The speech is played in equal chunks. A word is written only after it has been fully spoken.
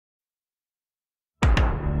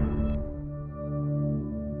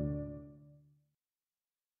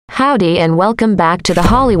Howdy and welcome back to the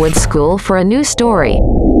Hollywood School for a new story.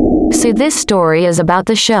 So this story is about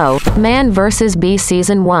the show, Man vs. Bee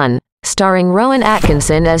Season 1, starring Rowan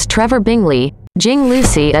Atkinson as Trevor Bingley, Jing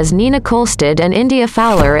Lucy as Nina Kolstad and India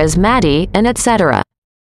Fowler as Maddie, and etc.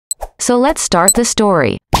 So let's start the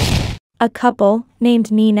story. A couple,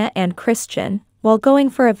 named Nina and Christian, while going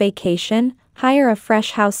for a vacation, hire a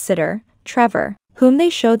fresh house sitter, Trevor, whom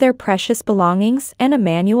they show their precious belongings and a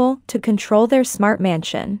manual to control their smart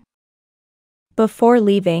mansion. Before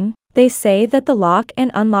leaving, they say that the lock and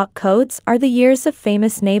unlock codes are the years of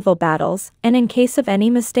famous naval battles, and in case of any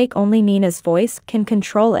mistake only Nina's voice can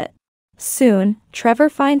control it. Soon, Trevor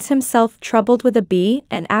finds himself troubled with a bee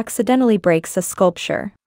and accidentally breaks a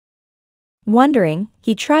sculpture. Wondering,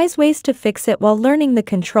 he tries ways to fix it while learning the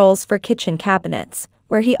controls for kitchen cabinets,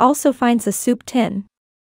 where he also finds a soup tin.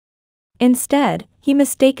 Instead, he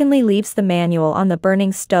mistakenly leaves the manual on the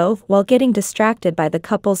burning stove while getting distracted by the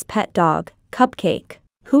couple's pet dog, Cupcake,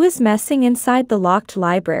 who is messing inside the locked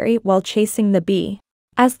library while chasing the bee,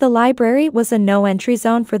 as the library was a no-entry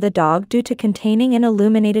zone for the dog due to containing an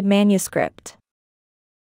illuminated manuscript.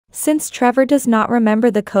 Since Trevor does not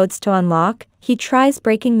remember the codes to unlock, he tries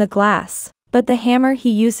breaking the glass, but the hammer he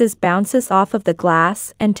uses bounces off of the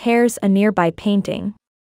glass and tears a nearby painting.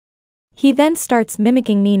 He then starts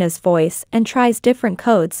mimicking Nina's voice and tries different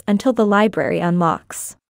codes until the library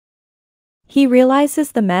unlocks. He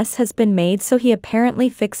realizes the mess has been made, so he apparently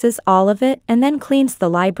fixes all of it and then cleans the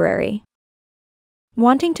library.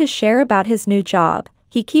 Wanting to share about his new job,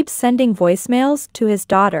 he keeps sending voicemails to his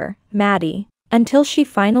daughter, Maddie, until she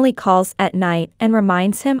finally calls at night and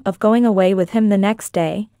reminds him of going away with him the next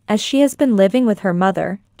day, as she has been living with her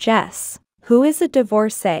mother, Jess, who is a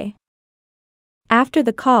divorcee. After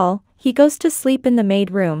the call, he goes to sleep in the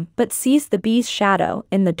maid room but sees the bee's shadow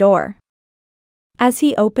in the door. As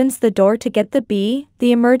he opens the door to get the bee,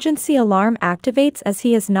 the emergency alarm activates as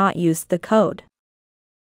he has not used the code.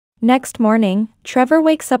 Next morning, Trevor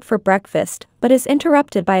wakes up for breakfast but is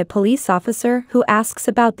interrupted by a police officer who asks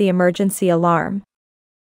about the emergency alarm.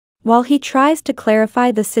 While he tries to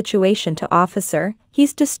clarify the situation to officer,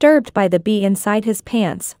 he's disturbed by the bee inside his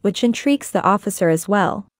pants, which intrigues the officer as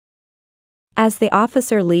well. As the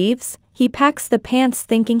officer leaves, he packs the pants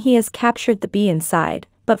thinking he has captured the bee inside,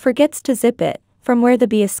 but forgets to zip it, from where the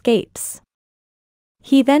bee escapes.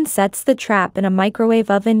 He then sets the trap in a microwave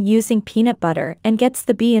oven using peanut butter and gets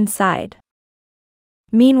the bee inside.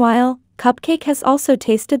 Meanwhile, Cupcake has also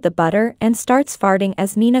tasted the butter and starts farting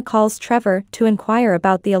as Nina calls Trevor to inquire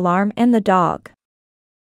about the alarm and the dog.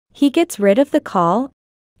 He gets rid of the call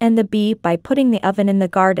and the bee by putting the oven in the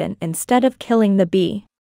garden instead of killing the bee.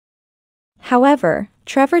 However,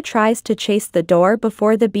 Trevor tries to chase the door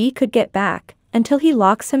before the bee could get back, until he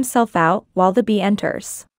locks himself out while the bee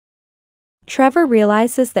enters. Trevor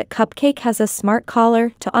realizes that Cupcake has a smart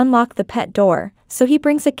collar to unlock the pet door, so he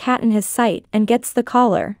brings a cat in his sight and gets the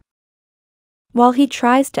collar. While he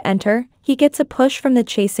tries to enter, he gets a push from the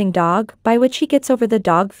chasing dog, by which he gets over the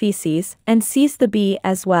dog feces and sees the bee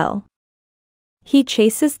as well. He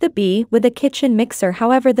chases the bee with a kitchen mixer,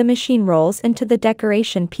 however the machine rolls into the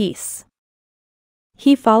decoration piece.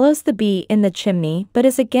 He follows the bee in the chimney but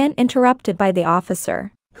is again interrupted by the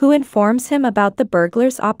officer, who informs him about the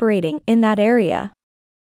burglars operating in that area.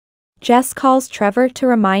 Jess calls Trevor to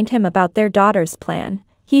remind him about their daughter's plan.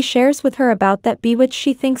 He shares with her about that bee, which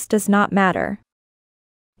she thinks does not matter.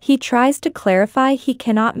 He tries to clarify he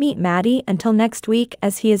cannot meet Maddie until next week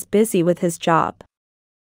as he is busy with his job.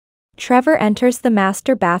 Trevor enters the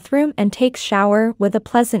master bathroom and takes shower with a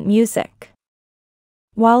pleasant music.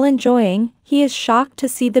 While enjoying, he is shocked to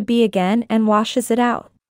see the bee again and washes it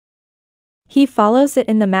out. He follows it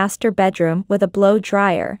in the master bedroom with a blow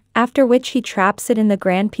dryer, after which he traps it in the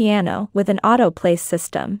grand piano with an autoplay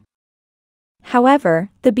system. However,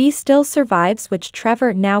 the bee still survives, which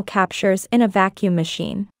Trevor now captures in a vacuum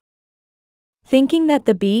machine. Thinking that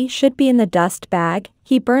the bee should be in the dust bag,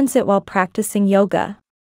 he burns it while practicing yoga.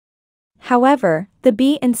 However, the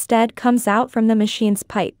bee instead comes out from the machine's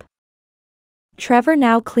pipe. Trevor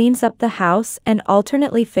now cleans up the house and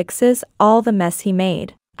alternately fixes all the mess he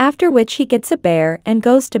made, after which he gets a bear and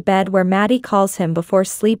goes to bed, where Maddie calls him before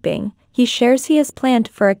sleeping. He shares he has planned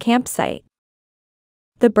for a campsite.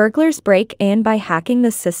 The burglars break in by hacking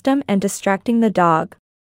the system and distracting the dog,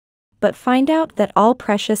 but find out that all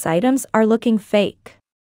precious items are looking fake.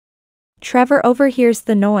 Trevor overhears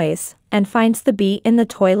the noise and finds the bee in the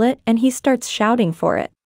toilet, and he starts shouting for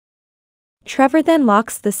it. Trevor then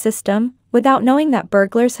locks the system, without knowing that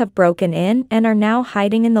burglars have broken in and are now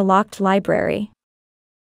hiding in the locked library.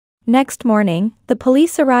 Next morning, the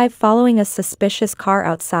police arrive following a suspicious car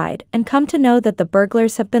outside and come to know that the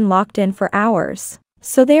burglars have been locked in for hours.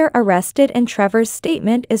 So they are arrested and Trevor's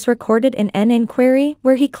statement is recorded in an inquiry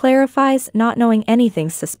where he clarifies not knowing anything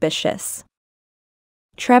suspicious.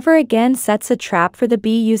 Trevor again sets a trap for the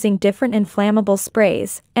bee using different inflammable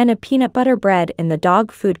sprays and a peanut butter bread in the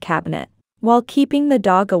dog food cabinet, while keeping the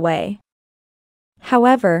dog away.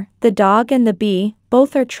 However, the dog and the bee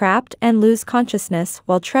both are trapped and lose consciousness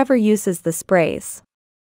while Trevor uses the sprays.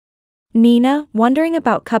 Nina, wondering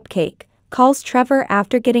about Cupcake, calls Trevor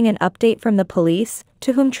after getting an update from the police,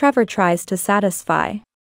 to whom Trevor tries to satisfy.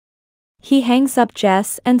 He hangs up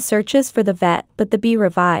Jess and searches for the vet, but the bee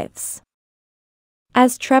revives.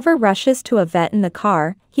 As Trevor rushes to a vet in the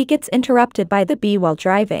car, he gets interrupted by the bee while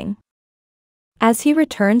driving. As he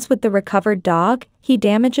returns with the recovered dog, he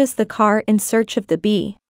damages the car in search of the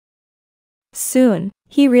bee. Soon,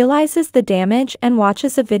 he realizes the damage and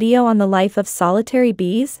watches a video on the life of solitary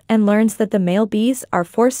bees and learns that the male bees are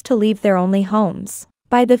forced to leave their only homes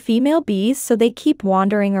by the female bees, so they keep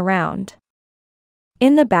wandering around.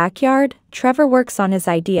 In the backyard, Trevor works on his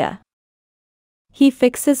idea. He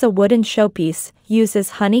fixes a wooden showpiece,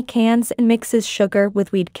 uses honey cans and mixes sugar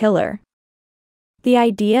with weed killer. The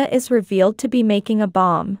idea is revealed to be making a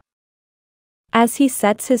bomb. As he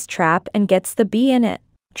sets his trap and gets the bee in it,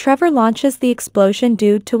 Trevor launches the explosion,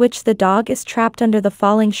 due to which the dog is trapped under the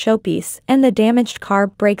falling showpiece and the damaged car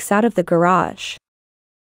breaks out of the garage.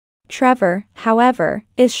 Trevor, however,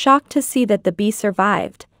 is shocked to see that the bee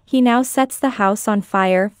survived. He now sets the house on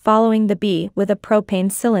fire, following the bee with a propane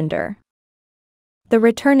cylinder. The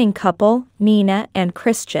returning couple, Nina and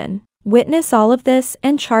Christian, witness all of this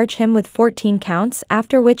and charge him with 14 counts,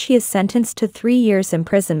 after which he is sentenced to 3 years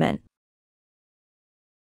imprisonment.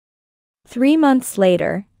 3 months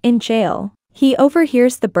later, in jail, he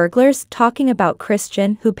overhears the burglars talking about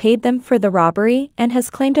Christian, who paid them for the robbery and has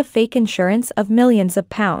claimed a fake insurance of millions of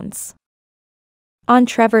pounds. On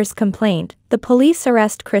Trevor's complaint, the police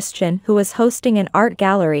arrest Christian, who was hosting an art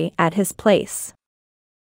gallery at his place.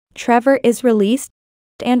 Trevor is released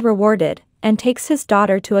and rewarded, and takes his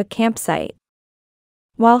daughter to a campsite.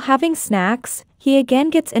 While having snacks, he again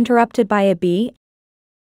gets interrupted by a bee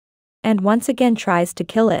and once again tries to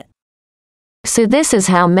kill it. So this is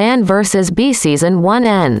how Man vs. Bee Season 1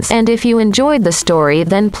 ends. And if you enjoyed the story,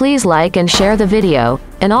 then please like and share the video,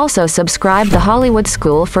 and also subscribe to Hollywood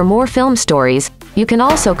School for more film stories. You can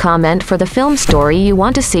also comment for the film story you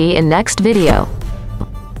want to see in next video.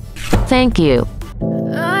 Thank you.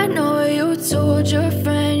 I know you told your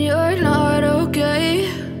friend you're not okay,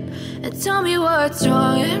 and tell me what's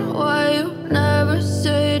wrong and why you never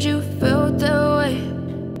said you felt that way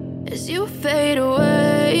as you fade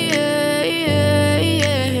away.